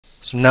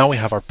So now we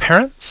have our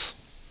parents,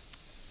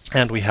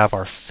 and we have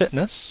our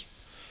fitness.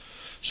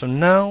 So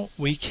now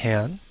we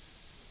can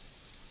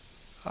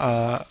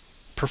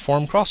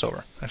perform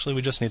crossover. Actually,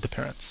 we just need the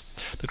parents.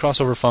 The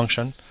crossover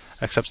function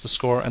accepts the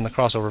score, and the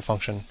crossover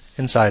function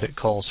inside it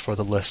calls for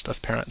the list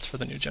of parents for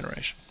the new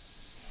generation.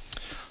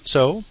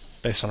 So,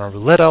 based on our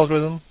roulette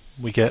algorithm,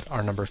 we get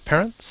our number of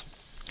parents.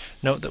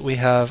 Note that we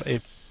have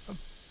a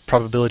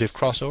probability of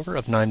crossover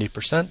of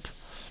 90%,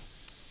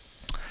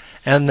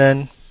 and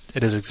then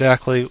it is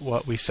exactly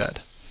what we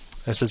said.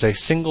 This is a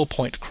single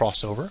point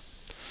crossover,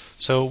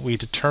 so we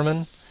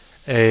determine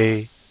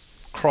a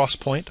cross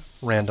point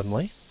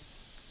randomly,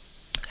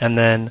 and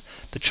then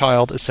the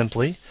child is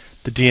simply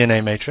the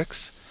DNA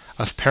matrix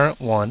of parent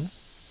 1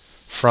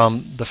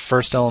 from the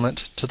first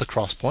element to the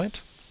cross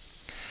point,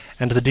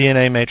 and the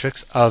DNA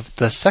matrix of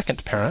the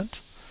second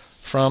parent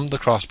from the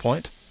cross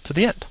point to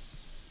the end.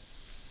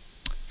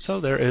 So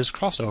there is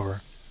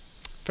crossover.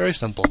 Very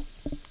simple.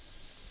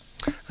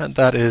 And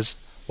that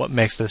is what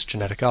makes this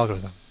genetic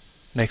algorithm,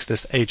 makes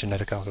this a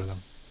genetic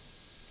algorithm.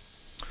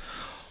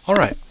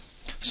 Alright,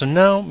 so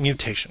now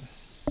mutation.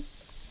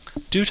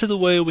 Due to the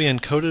way we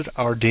encoded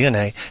our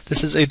DNA,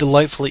 this is a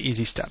delightfully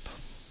easy step.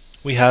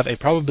 We have a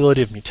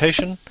probability of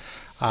mutation.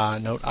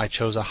 Note I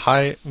chose a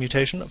high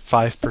mutation of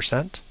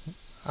 5%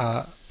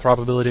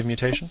 probability of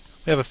mutation.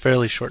 We have a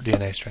fairly short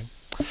DNA string.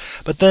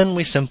 But then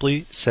we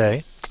simply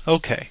say,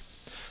 okay,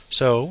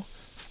 so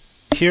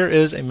here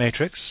is a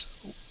matrix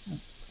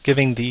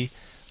giving the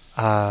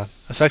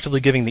effectively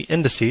giving the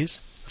indices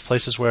of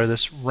places where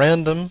this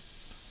random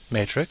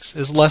matrix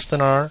is less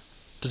than our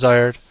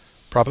desired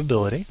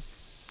probability.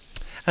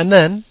 And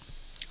then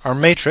our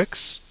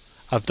matrix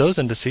of those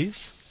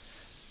indices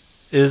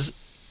is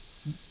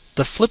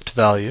the flipped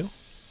value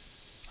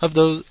of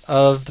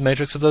the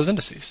matrix of those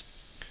indices.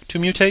 To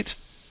mutate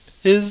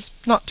is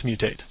not to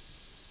mutate.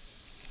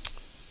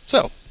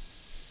 So,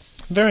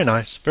 very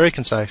nice, very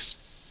concise,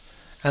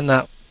 and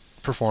that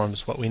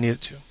performs what we need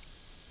it to.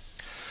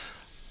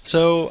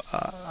 So,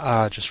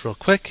 just real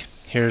quick,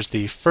 here's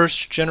the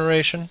first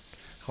generation.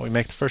 How we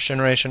make the first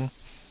generation: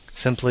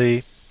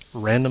 simply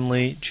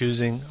randomly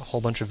choosing a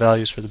whole bunch of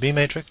values for the B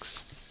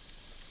matrix.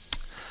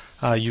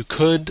 You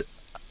could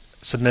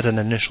submit an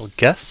initial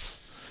guess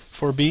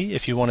for B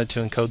if you wanted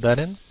to encode that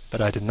in,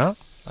 but I did not.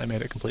 I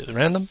made it completely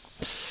random.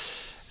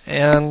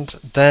 And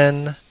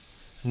then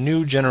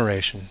new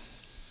generation.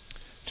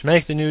 To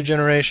make the new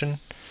generation,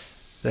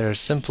 there's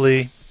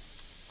simply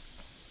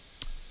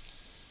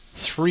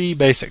 3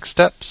 basic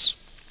steps.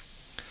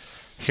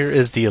 Here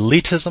is the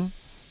elitism.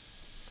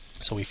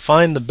 So we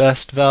find the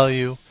best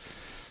value,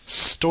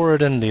 store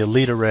it in the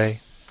elite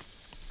array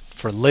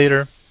for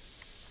later.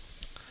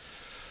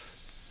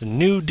 The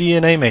new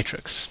DNA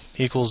matrix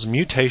equals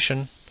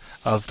mutation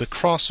of the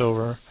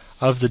crossover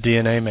of the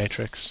DNA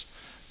matrix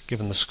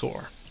given the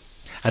score.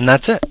 And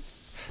that's it.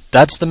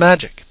 That's the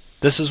magic.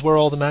 This is where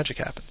all the magic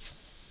happens.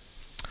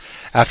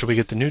 After we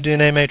get the new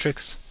DNA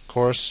matrix, of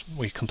course,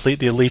 we complete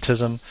the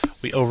elitism,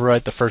 we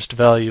overwrite the first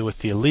value with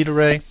the elite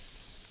array,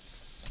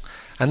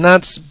 and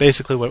that's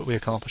basically what we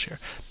accomplish here.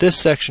 This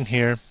section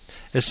here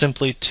is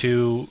simply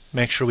to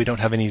make sure we don't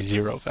have any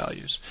zero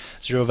values.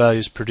 Zero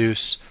values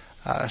produce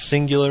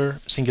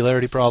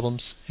singularity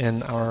problems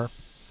in our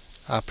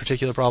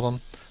particular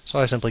problem, so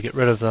I simply get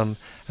rid of them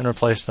and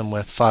replace them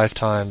with 5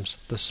 times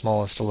the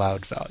smallest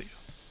allowed value.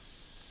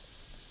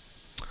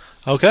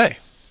 Okay,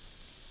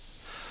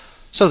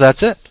 so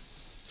that's it.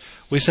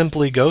 We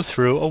simply go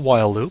through a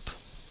while loop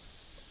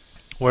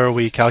where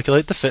we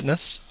calculate the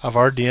fitness of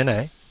our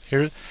DNA.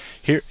 Here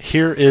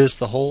is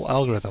the whole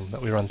algorithm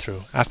that we run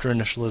through after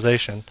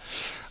initialization.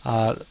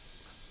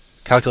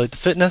 Calculate the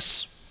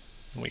fitness,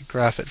 we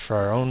graph it for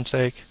our own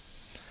sake,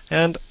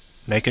 and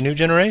make a new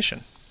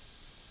generation.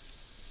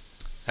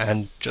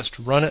 And just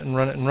run it and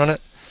run it and run it,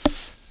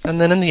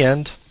 and then in the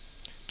end,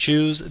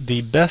 choose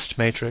the best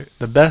matrix,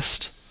 the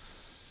best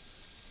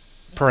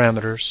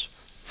parameters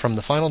from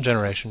the final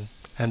generation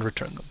and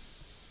return them.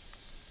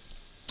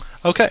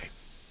 Okay,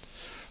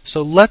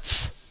 so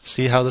let's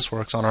see how this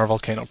works on our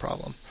volcano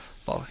problem.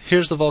 Well,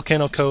 here's the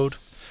volcano code.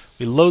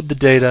 We load the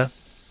data.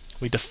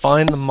 We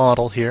define the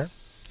model here.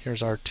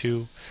 Here's our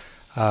 2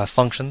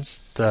 functions,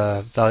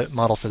 the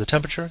model for the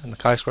temperature and the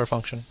chi-square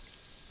function.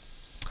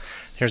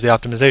 Here's the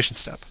optimization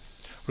step.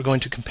 We're going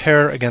to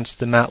compare against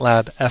the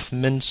MATLAB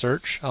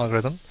fminsearch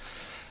algorithm,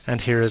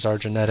 and here is our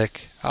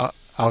genetic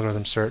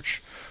algorithm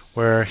search,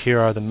 where here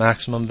are the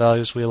maximum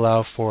values we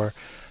allow for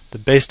the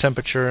base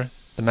temperature,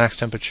 the max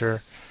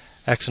temperature,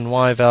 x and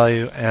y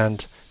value,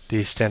 and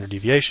the standard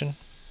deviation,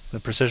 the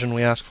precision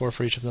we ask for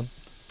each of them,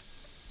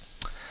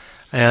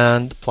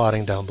 and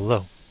plotting down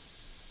below.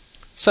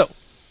 So,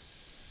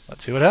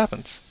 let's see what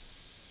happens.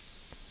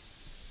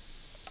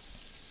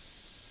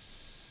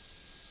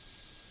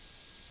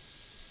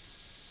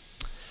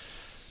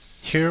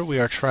 Here we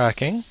are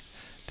tracking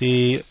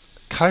the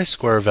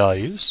chi-square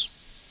values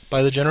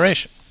by the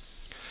generation.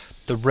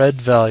 The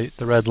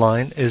red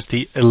line is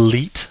the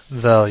elite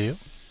value.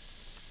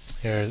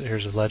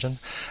 Here's a legend,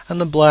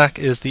 and the black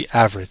is the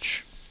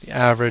average. the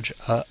average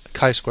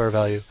chi-square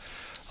value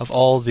of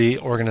all the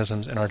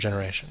organisms in our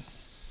generation.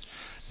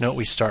 Note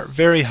we start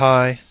very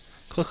high,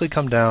 quickly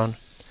come down,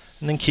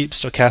 and then keep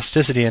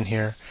stochasticity in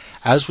here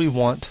as we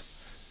want.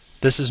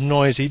 This is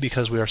noisy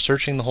because we are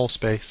searching the whole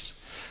space,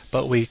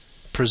 but we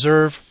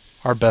preserve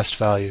our best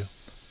value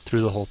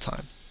through the whole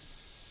time.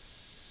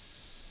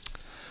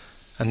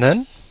 And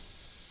then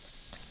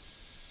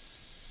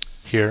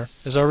here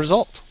is our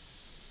result.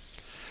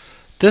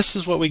 This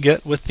is what we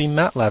get with the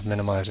MATLAB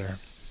minimizer.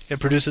 It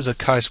produces a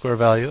chi-square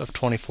value of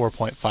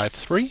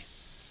 24.53,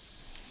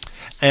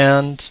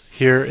 and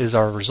here is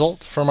our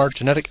result from our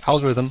genetic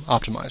algorithm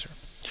optimizer,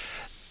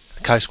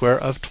 a chi-square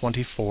of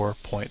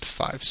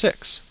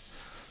 24.56.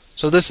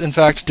 So this in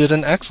fact did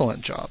an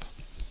excellent job,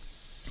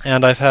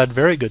 and I've had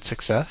very good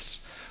success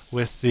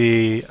with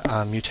the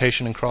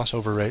mutation and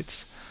crossover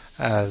rates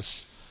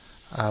as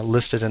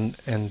listed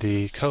in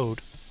the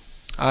code.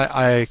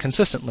 I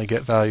consistently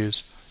get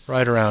values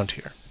right around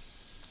here.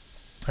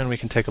 And we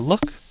can take a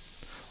look.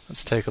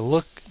 Let's take a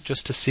look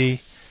just to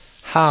see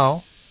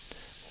how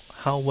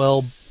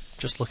well,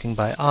 just looking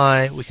by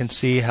eye, we can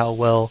see how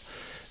well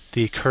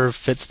the curve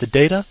fits the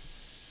data.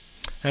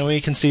 And we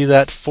can see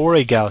that for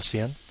a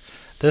Gaussian,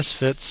 this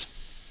fits,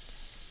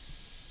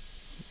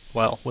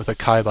 well, with a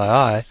chi by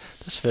eye,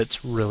 this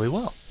fits really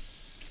well.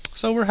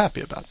 So we're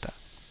happy about that.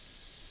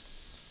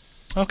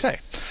 Okay,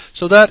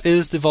 so that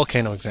is the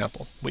volcano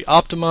example. We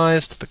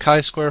optimized the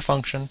chi-square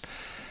function,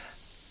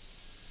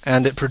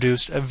 and it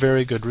produced a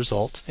very good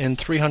result in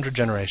 300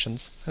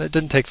 generations, and it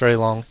didn't take very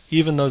long,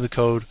 even though the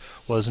code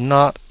was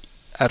not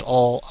at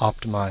all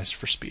optimized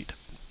for speed.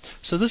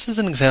 So this is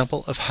an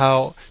example of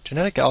how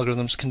genetic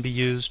algorithms can be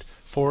used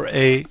for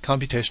a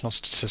computational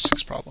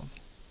statistics problem.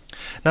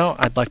 Now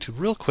I'd like to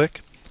real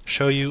quick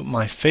show you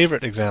my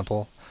favorite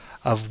example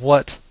of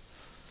what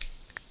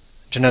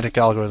genetic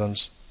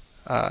algorithms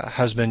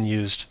has been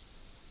used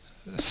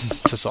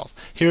to solve.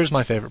 Here's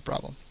my favorite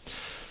problem.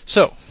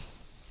 So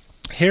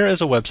here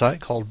is a website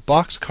called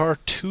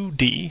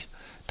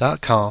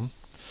boxcar2d.com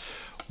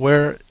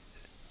where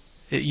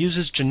it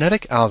uses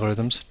genetic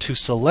algorithms to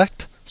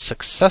select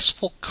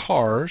successful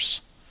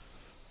cars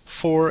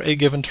for a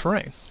given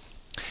terrain.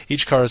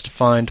 Each car is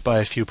defined by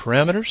a few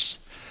parameters.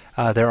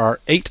 There are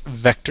 8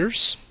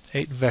 vectors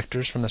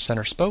from the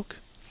center spoke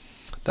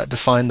that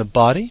define the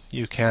body.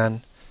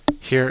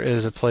 Here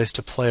is a place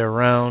to play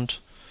around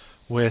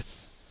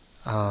with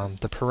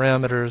the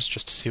parameters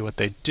just to see what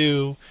they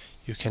do.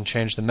 You can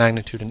change the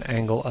magnitude and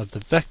angle of the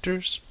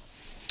vectors.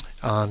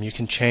 You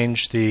can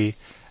change the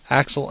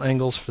axle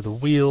angles for the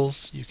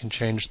wheels. You can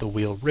change the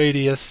wheel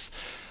radius.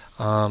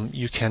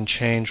 You can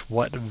change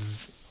what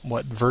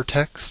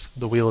vertex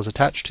the wheel is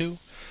attached to.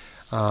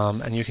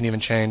 And you can even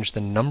change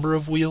the number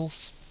of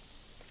wheels.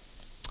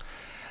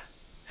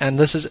 And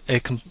this is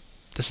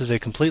a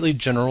completely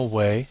general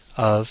way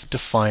of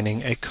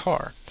defining a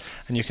car.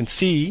 And you can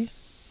see,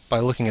 by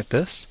looking at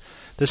this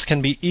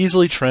can be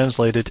easily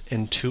translated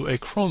into a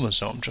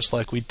chromosome, just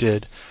like we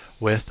did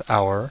with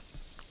our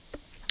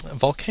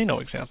volcano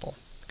example.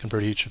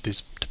 Convert each of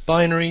these to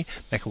binary,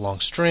 make a long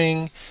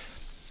string.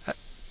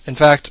 In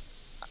fact,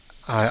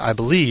 I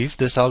believe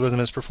this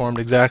algorithm is performed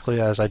exactly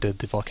as I did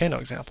the volcano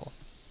example.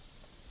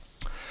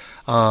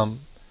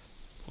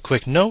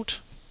 Quick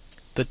note,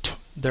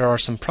 there are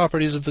some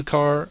properties of the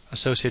car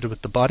associated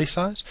with the body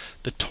size.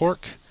 The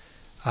torque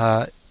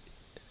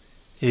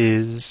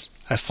is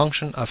a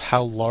function of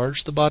how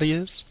large the body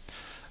is.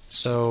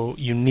 So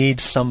you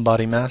need some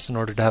body mass in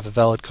order to have a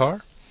valid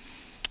car.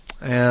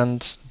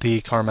 And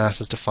the car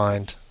mass is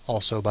defined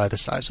also by the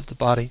size of the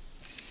body.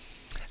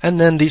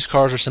 And then these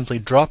cars are simply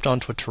dropped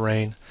onto a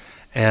terrain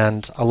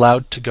and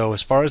allowed to go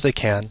as far as they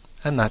can,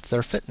 and that's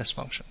their fitness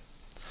function.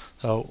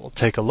 So we'll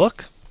take a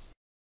look.